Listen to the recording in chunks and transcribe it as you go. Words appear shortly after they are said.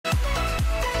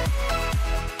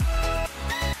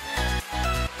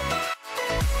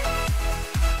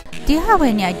Do you have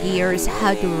any ideas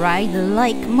how to ride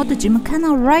like Moto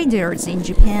Gymkhana riders in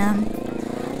Japan?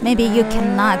 Maybe you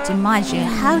cannot imagine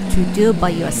how to do by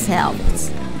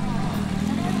yourselves.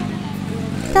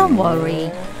 Don't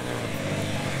worry.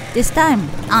 This time,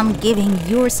 I'm giving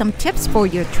you some tips for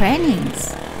your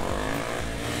trainings.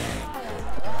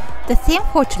 The theme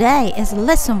for today is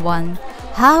Lesson 1,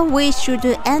 how we should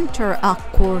enter a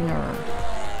corner.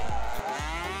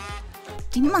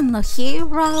 Kimono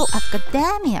Hero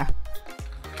Academia.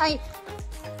 はい。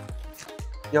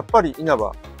やっぱり稲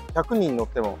葉、100人乗っ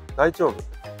ても大丈夫？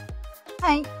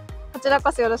はい。こちら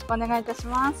こそよろしくお願いいたし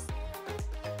ます。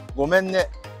ごめんね。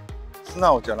素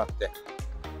直じゃなくて。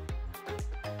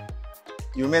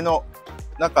夢の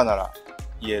中なら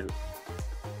言える。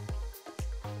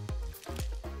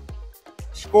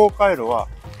思考回路は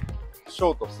シ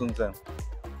ョート寸前。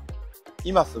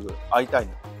今すぐ会いたい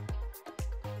の。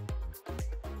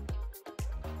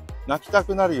泣きた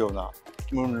くなるような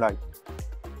ムーンライト。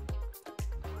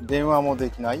電話もで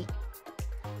きない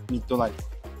ミッドナイト。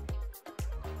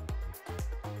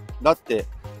だって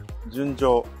純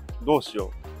情どうし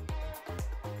よう。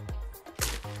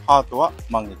ハートは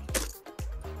満撃。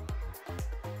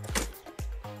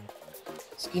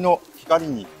月の光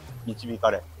に導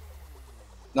かれ、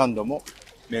何度も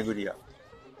巡り合う。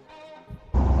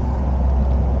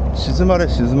静まれ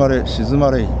静まれ静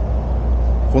まれい。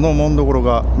この紋所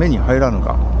が目に入らぬ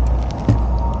か。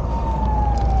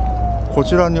こ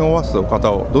ちらにおわすお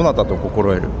方をどなたと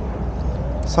心得る。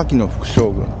先の副将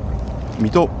軍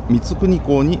水戸光圀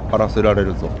公にあらせられ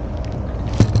るぞ。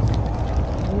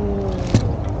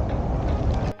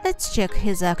Let's check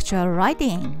his actual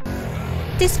riding.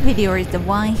 This video is the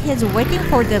one he's waiting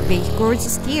for the vehicle's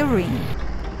steering.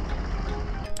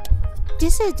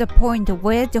 This is the point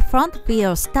where the front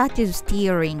wheel started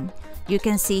steering. You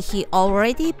can see he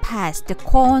already passed the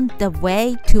cone the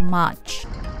way too much.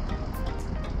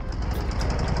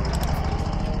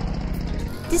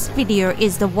 This video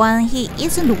is the one he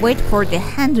isn't wait for the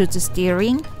handle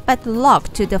steering, but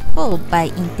locked to the full by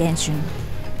intention.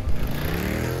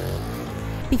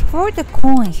 Before the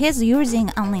cone, he's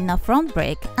using only a front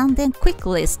brake and then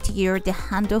quickly steer the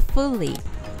handle fully.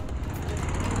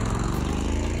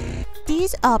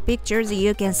 These are pictures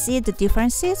you can see the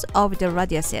differences of the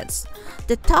radiuses.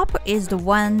 The top is the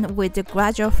one with the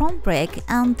gradual front brake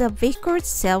and the vehicle's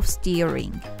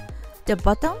self-steering. The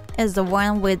bottom is the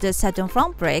one with the sudden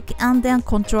front brake and then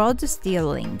controlled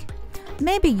steering.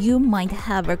 Maybe you might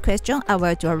have a question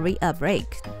about a rear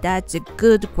brake. That's a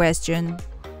good question.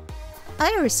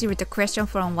 I received a question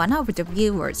from one of the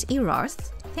viewers, Eros.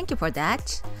 Thank you for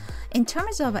that. In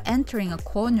terms of entering a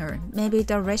corner, maybe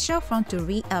the ratio front to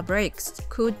rear brakes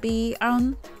could be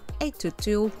around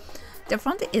 8:2. The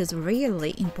front is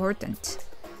really important.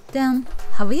 Then,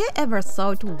 have you ever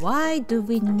thought why do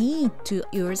we need to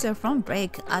use a front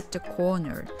brake at the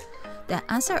corner? The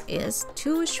answer is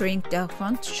to shrink the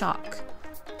front shock.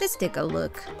 Let's take a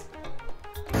look.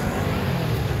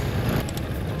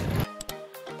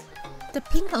 The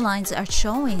pink lines are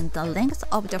showing the length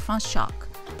of the front shock.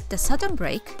 The sudden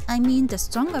brake, I mean the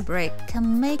stronger brake,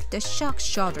 can make the shock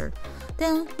shorter.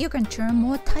 Then you can turn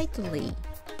more tightly.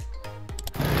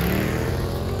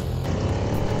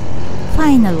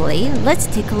 Finally, let's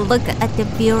take a look at the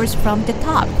views from the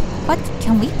top. What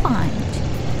can we find?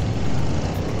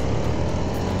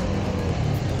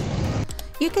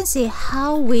 You can see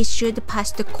how we should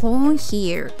pass the cone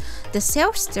here. The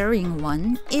self-steering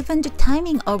one, even the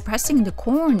timing of pressing the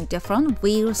cone, the front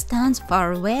wheel stands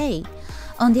far away.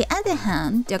 On the other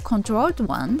hand, the controlled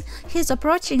one, he's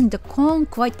approaching the cone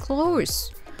quite close.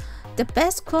 The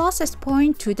best closest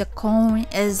point to the cone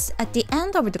is at the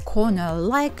end of the corner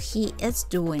like he is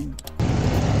doing.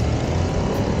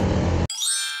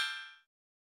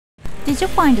 Did you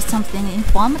find something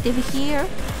informative here?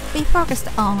 We focused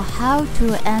on how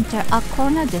to enter a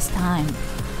corner this time.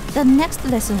 The next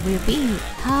lesson will be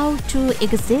how to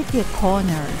exit the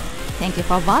corner. Thank you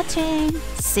for watching.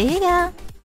 See ya!